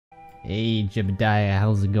Hey, Jebediah,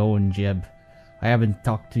 how's it going, Jeb? I haven't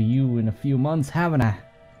talked to you in a few months, haven't I?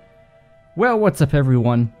 Well, what's up,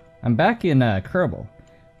 everyone? I'm back in Kerbal.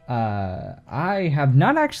 I have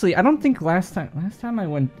not actually. I don't think last time I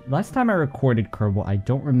recorded Kerbal, I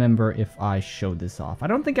don't remember if I showed this off. I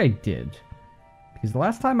don't think I did, because the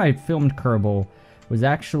last time I filmed Kerbal was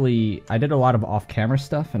actually, I did a lot of off-camera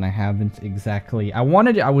stuff, and I haven't exactly. I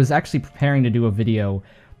was actually preparing to do a video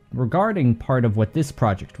regarding part of what this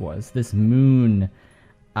project was, this moon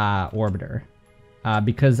orbiter,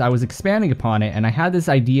 because I was expanding upon it, and I had this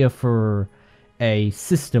idea for a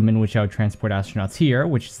system in which I would transport astronauts here,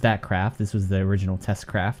 which is that craft. This was the original test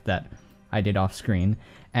craft that I did off screen,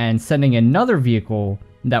 and sending another vehicle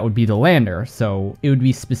that would be the lander. So it would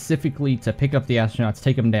be specifically to pick up the astronauts,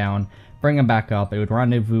 take them down, bring them back up. It would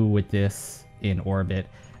rendezvous with this in orbit,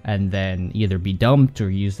 and then either be dumped or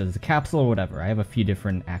used as a capsule or whatever. I have a few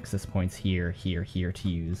different access points here to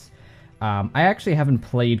use. I actually haven't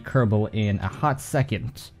played Kerbal in a hot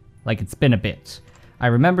second. Like, it's been a bit. I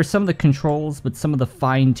remember some of the controls, but some of the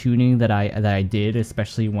fine-tuning that I did,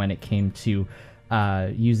 especially when it came to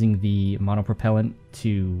using the monopropellant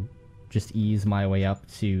to just ease my way up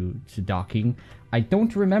to docking, I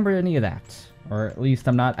don't remember any of that. Or at least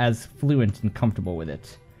I'm not as fluent and comfortable with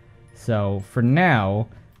it. So, for now,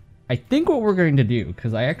 I think what we're going to do,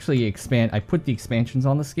 because I actually I put the expansions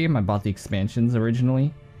on this game, I bought the expansions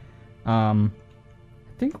originally. I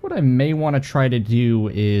think what I may want to try to do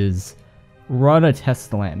is run a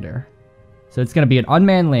test lander. So it's going to be an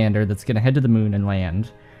unmanned lander that's going to head to the moon and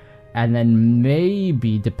land. And then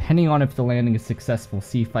maybe, depending on if the landing is successful,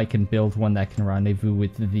 see if I can build one that can rendezvous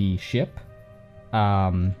with the ship.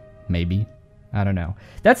 Maybe. I don't know.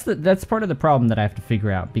 That's part of the problem that I have to figure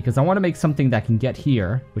out, because I want to make something that can get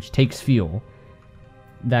here, which takes fuel,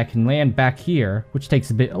 that can land back here, which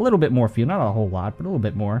takes a little bit more fuel, not a whole lot, but a little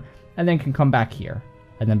bit more, and then can come back here.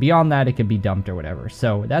 And then beyond that, it can be dumped or whatever.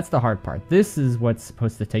 So that's the hard part. This is what's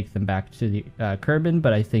supposed to take them back to the Kerbin,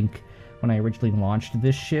 but I think when I originally launched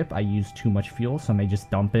this ship, I used too much fuel, so I may just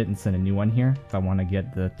dump it and send a new one here if I want to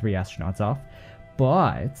get the 3 astronauts off.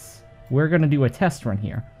 But we're going to do a test run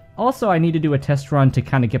here. Also, I need to do a test run to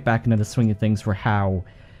kind of get back into the swing of things for how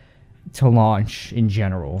to launch in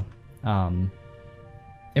general.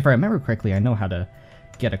 If I remember correctly, I know how to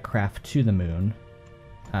get a craft to the moon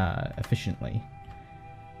efficiently.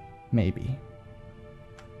 Maybe.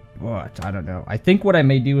 But I don't know. I think what I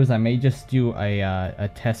may do is I may just do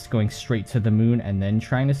a test going straight to the moon and then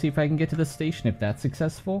trying to see if I can get to the station if that's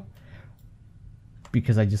successful.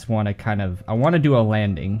 Because I just want to I want to do a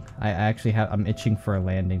landing. I'm itching for a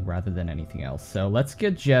landing rather than anything else. So let's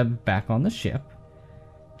get Jeb back on the ship.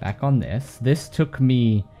 Back on this. This took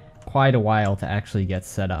me quite a while to actually get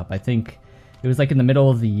set up. I think it was like in the middle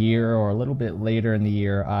of the year or a little bit later in the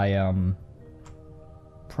year. I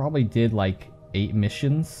probably did like 8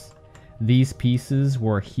 missions. These pieces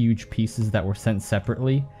were huge pieces that were sent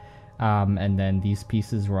separately. And then these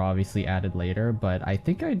pieces were obviously added later, but I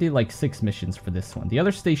think I did like 6 missions for this one. The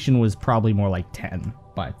other station was probably more like 10,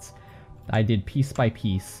 but I did piece by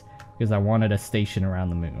piece because I wanted a station around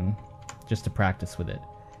the moon just to practice with it.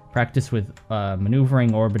 Practice with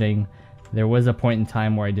maneuvering, orbiting. There was a point in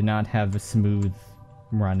time where I did not have a smooth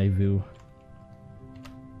rendezvous,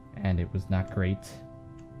 and it was not great.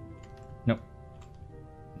 Nope.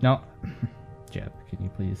 No. Jeb, can you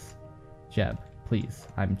please? Jeb. Please,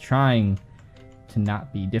 I'm trying to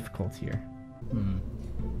not be difficult here.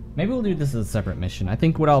 Maybe we'll do this as a separate mission. I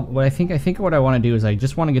think what I want to do is I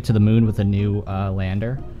just want to get to the moon with a new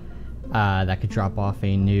lander that could drop off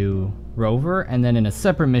a new rover, and then in a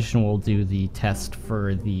separate mission we'll do the test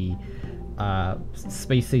for the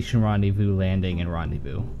space station rendezvous landing and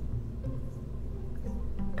rendezvous.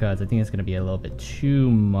 Because I think it's going to be a little bit too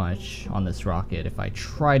much on this rocket if I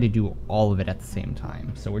try to do all of it at the same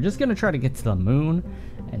time. So we're just going to try to get to the moon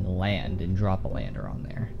and land and drop a lander on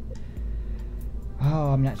there.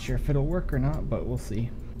 Oh, I'm not sure if it'll work or not, but we'll see.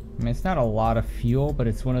 I mean, it's not a lot of fuel, but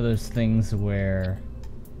it's one of those things where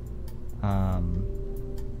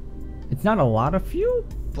it's not a lot of fuel,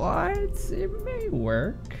 but it may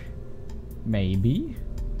work. Maybe.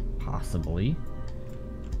 Possibly.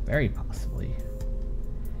 Very possibly.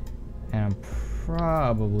 And I'm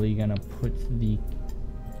probably gonna put the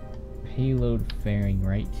payload fairing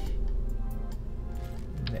right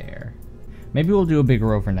there. Maybe we'll do a bigger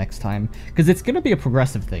rover next time, because it's gonna be a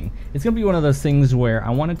progressive thing. It's gonna be one of those things where I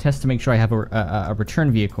want to test to make sure I have a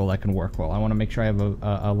return vehicle that can work well. I want to make sure I have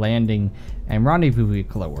a landing and rendezvous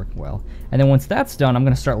vehicle that work well. And then once that's done, I'm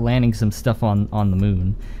gonna start landing some stuff on the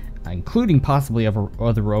moon, including possibly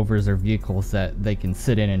other rovers or vehicles that they can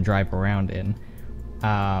sit in and drive around in.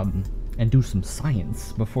 and do some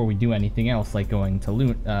science before we do anything else, like going to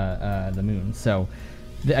the moon. So,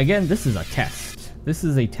 again, this is a test. This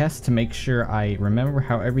is a test to make sure I remember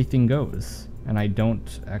how everything goes, and I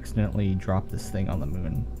don't accidentally drop this thing on the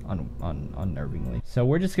moon unnervingly. So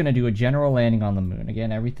we're just gonna do a general landing on the moon.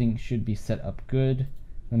 Again, everything should be set up good.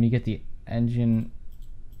 Let me get the engine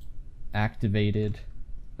activated.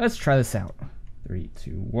 Let's try this out. 3,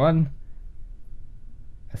 2, 1.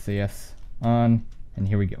 SAS on, and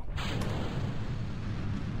here we go.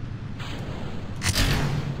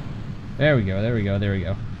 There we go, there we go, there we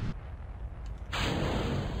go.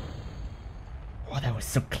 Oh, that was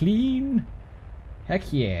so clean.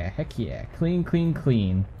 Heck yeah, heck yeah. Clean, clean,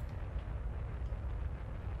 clean.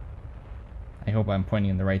 I hope I'm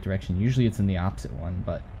pointing in the right direction. Usually it's in the opposite one,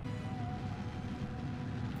 but...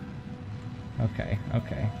 Okay,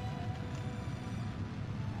 okay.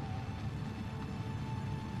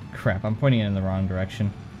 Crap, I'm pointing it in the wrong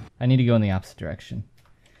direction. I need to go in the opposite direction.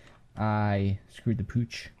 I screwed the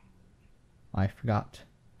pooch. I forgot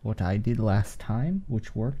what I did last time,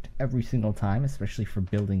 which worked every single time, especially for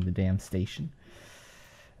building the damn station.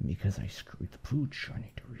 And because I screwed the pooch, I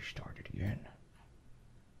need to restart it again.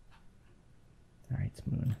 Alright, it's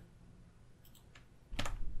moon.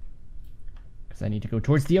 Because I need to go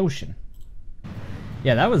towards the ocean.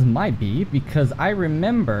 Yeah, that was my bee, because I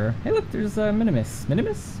remember... Hey, look, there's Minimus.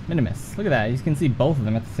 Minimus? Minimus. Look at that. You can see both of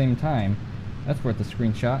them at the same time. That's worth a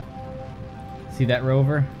screenshot. See that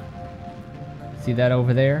rover? See that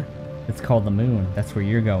over there? It's called the moon. That's where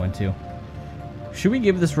you're going to. Should we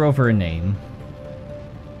give this rover a name?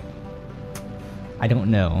 I don't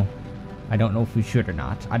know. I don't know if we should or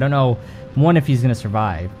not. I don't know, one, if he's going to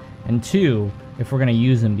survive, and two, if we're going to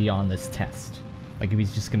use him beyond this test. Like, if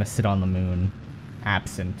he's just going to sit on the moon,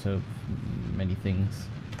 absent of many things.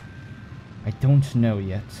 I don't know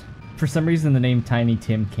yet. For some reason, the name Tiny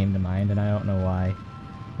Tim came to mind, and I don't know why.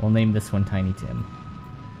 We'll name this one Tiny Tim.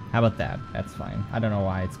 How about that? That's fine. I don't know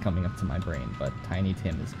why it's coming up to my brain, but Tiny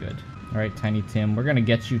Tim is good. Alright, Tiny Tim, we're going to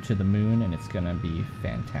get you to the moon, and it's going to be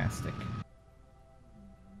fantastic.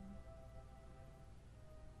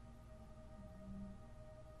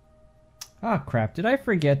 Oh crap, did I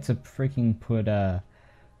forget to freaking put a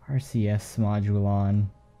RCS module on?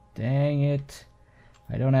 Dang it.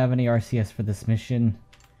 I don't have any RCS for this mission.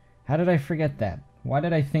 How did I forget that? Why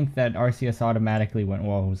did I think that RCS automatically went?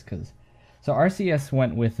 Well, it was because... So RCS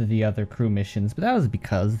went with the other crew missions, but that was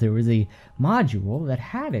because there was a module that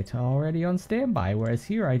had it already on standby, whereas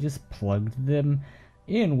here I just plugged them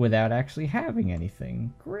in without actually having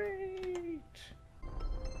anything. Great!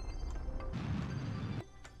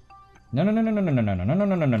 No, no, no, no, no, no, no, no, no, no,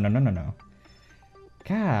 no, no, no, no, no, no, no.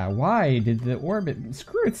 God, why did the orbit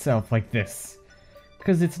screw itself like this?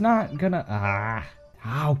 Because it's not gonna...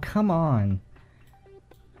 Oh, come on.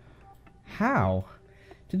 How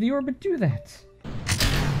did the orbit do that?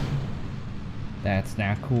 That's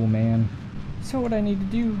not cool, man. So what I need to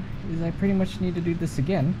do is I pretty much need to do this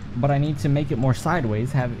again, but I need to make it more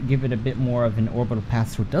sideways, give it a bit more of an orbital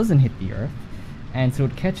path so it doesn't hit the Earth, and so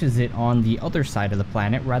it catches it on the other side of the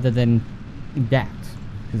planet rather than that,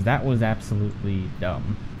 because that was absolutely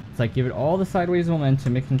dumb. It's like, give it all the sideways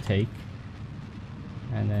momentum it can take,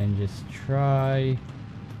 and then just try...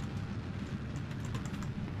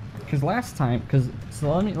 Because last time,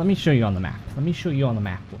 so let me show you on the map. Let me show you on the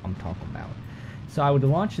map what I'm talking about. So I would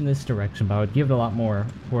launch in this direction, but I would give it a lot more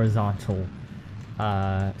horizontal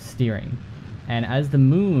steering. And as the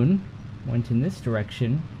moon went in this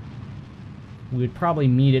direction, we would probably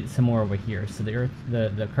meet it somewhere over here. So the Earth,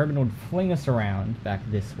 the Kerbin would fling us around back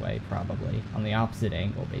this way, probably on the opposite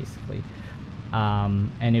angle, basically.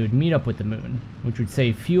 And it would meet up with the moon, which would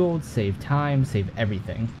save fuel, save time, save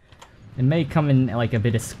everything. It may come in like a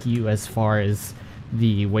bit askew as far as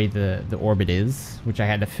the way the orbit is, which I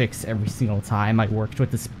had to fix every single time I worked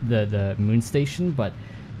with the moon station, but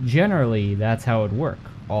generally that's how it would work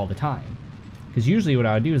all the time. Because usually what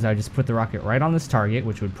I would do is I would just put the rocket right on this target,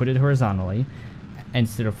 which would put it horizontally,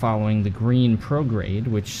 instead of following the green prograde,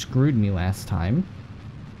 which screwed me last time,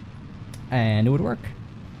 and it would work.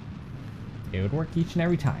 It would work each and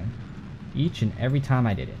every time. Each and every time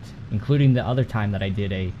I did it, including the other time that I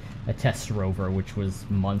did a test rover, which was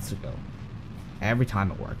months ago. Every time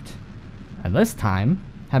it worked. And this time,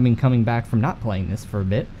 coming back from not playing this for a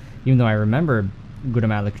bit, even though I remember a good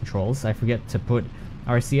amount of the controls, I forget to put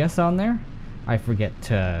RCS on there. I forget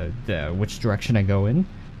which direction I go in,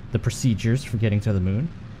 the procedures for getting to the moon.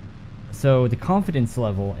 So the confidence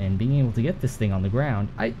level in being able to get this thing on the ground,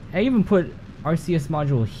 I even put RCS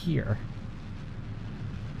module here.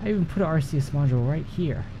 I even put an RCS module right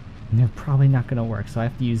here. And they're probably not going to work, so I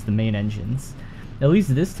have to use the main engines. At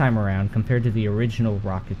least this time around, compared to the original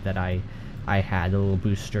rocket that I had, the little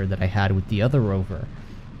booster that I had with the other rover.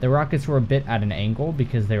 The rockets were a bit at an angle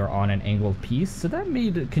because they were on an angled piece, so that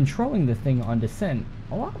made controlling the thing on descent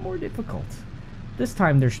a lot more difficult. This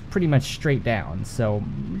time they're pretty much straight down, so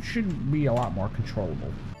it should be a lot more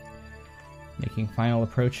controllable. Making final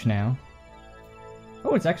approach now.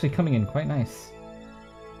 Oh, it's actually coming in quite nice.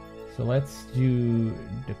 So let's do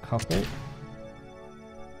the couple.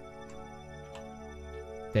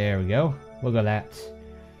 There we go. Look at that.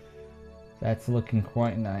 That's looking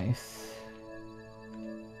quite nice.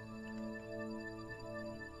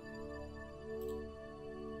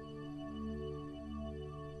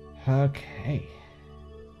 Okay.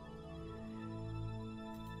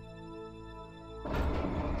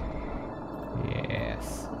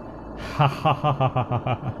 Yes. Ha ha ha ha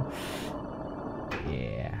ha ha.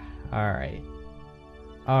 Yeah. Alright.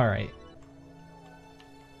 Alright.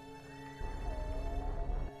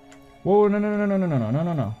 Whoa, no, no, no, no, no, no, no, no,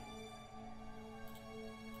 no, no.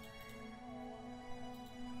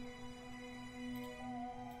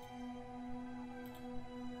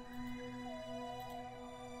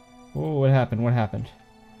 Whoa, what happened? What happened?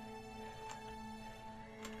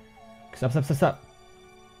 Stop, stop, stop, stop.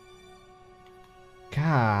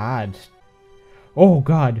 God. Oh,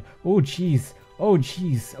 God. Oh, jeez. Oh,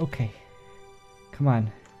 jeez. Okay. Come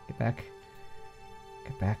on. Get back.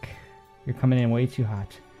 Get back. You're coming in way too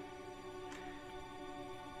hot.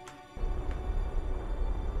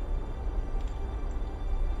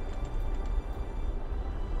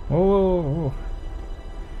 Whoa, whoa, whoa, whoa.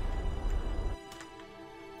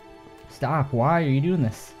 Stop. Why are you doing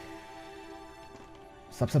this?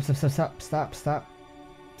 Stop, stop, stop, stop, stop, stop, stop.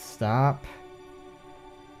 Stop.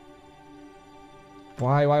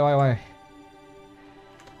 Why?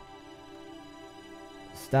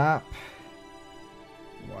 Stop.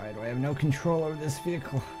 Why do I have no control over this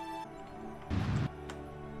vehicle?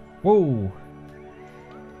 Whoa.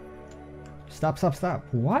 Stop, stop, stop.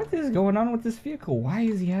 What is going on with this vehicle? Why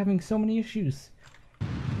is he having so many issues?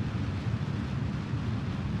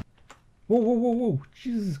 Whoa, whoa, whoa, whoa.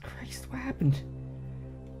 Jesus Christ, what happened?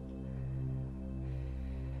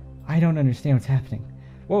 I don't understand what's happening.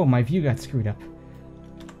 Whoa, my view got screwed up.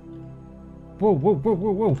 Whoa, whoa, whoa,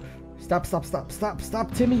 whoa, whoa. Stop, stop, stop, stop,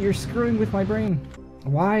 stop, Timmy, you're screwing with my brain.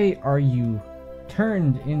 Why are you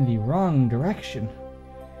turned in the wrong direction?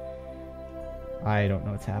 I don't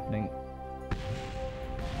know what's happening.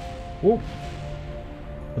 Whoa.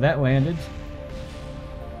 Well, that landed.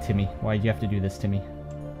 Timmy, why'd you have to do this to me?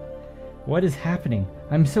 What is happening?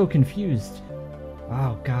 I'm so confused.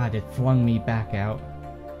 Oh God, it flung me back out.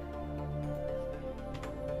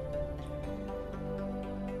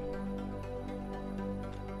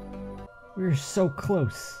 We were so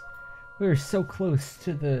close. We were so close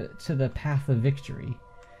to the path of victory.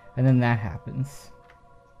 And then that happens.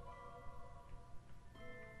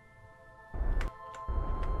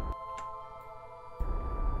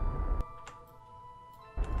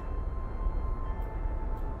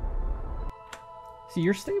 See,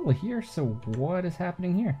 you're stable here, so what is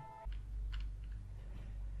happening here?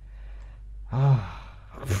 Ah,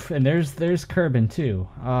 and there's Kerbin too.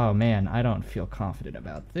 Oh man, I don't feel confident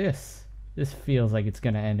about this. This feels like it's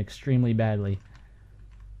gonna end extremely badly.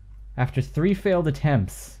 After 3 failed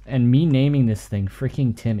attempts, and me naming this thing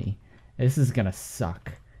freaking Timmy, this is gonna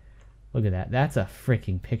suck. Look at that. That's a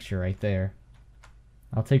freaking picture right there.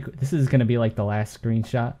 I'll take... This is gonna be like the last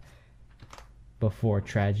screenshot before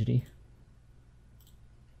tragedy.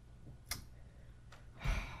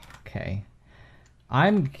 Okay.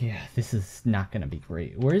 Yeah, this is not gonna be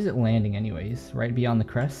great. Where is it landing anyways? Right beyond the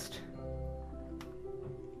crest?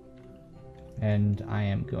 And I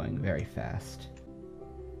am going very fast.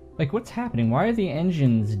 Like, what's happening? Why are the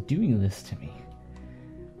engines doing this to me?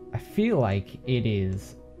 I feel like it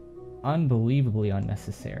is unbelievably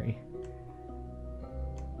unnecessary.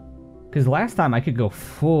 Because last time I could go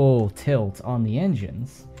full tilt on the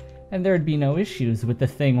engines, and there'd be no issues with the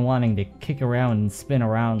thing wanting to kick around and spin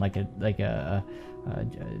around like a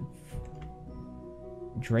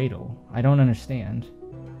dreidel. I don't understand.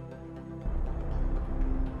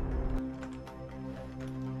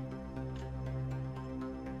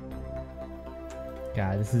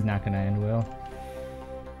 God, this is not gonna end well.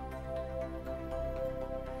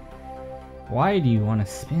 Why do you want to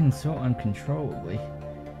spin so uncontrollably?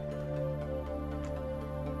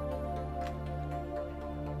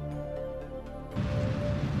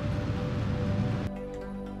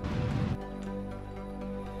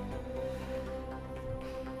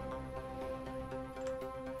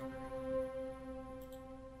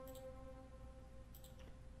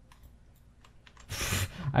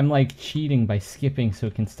 I'm like cheating by skipping so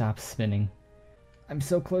it can stop spinning. I'm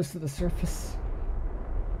so close to the surface.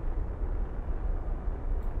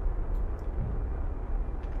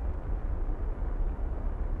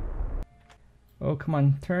 Oh, come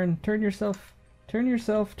on. Turn yourself. Turn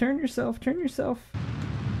yourself. Turn yourself. Turn yourself.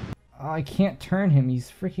 Oh, I can't turn him.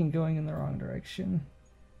 He's freaking going in the wrong direction.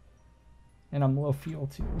 And I'm low fuel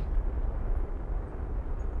too.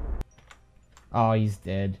 Oh, he's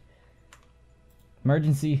dead.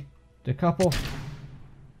 Emergency. Decouple.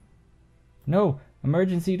 No.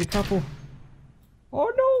 Emergency decouple.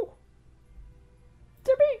 Oh no.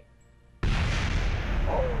 Timmy.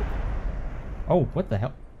 Oh. Oh, what the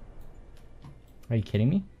hell? Are you kidding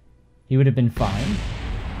me? He would have been fine.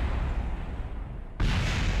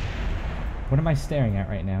 What am I staring at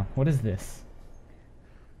right now? What is this?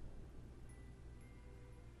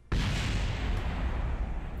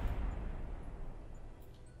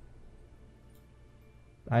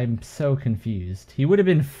 I'm so confused. He would have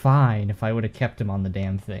been fine if I would have kept him on the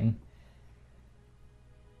damn thing.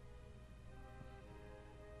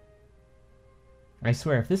 I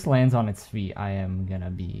swear, if this lands on its feet, I am gonna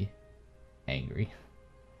be angry.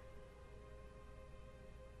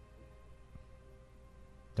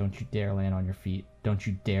 Don't you dare land on your feet. Don't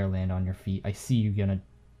you dare land on your feet. I see you gonna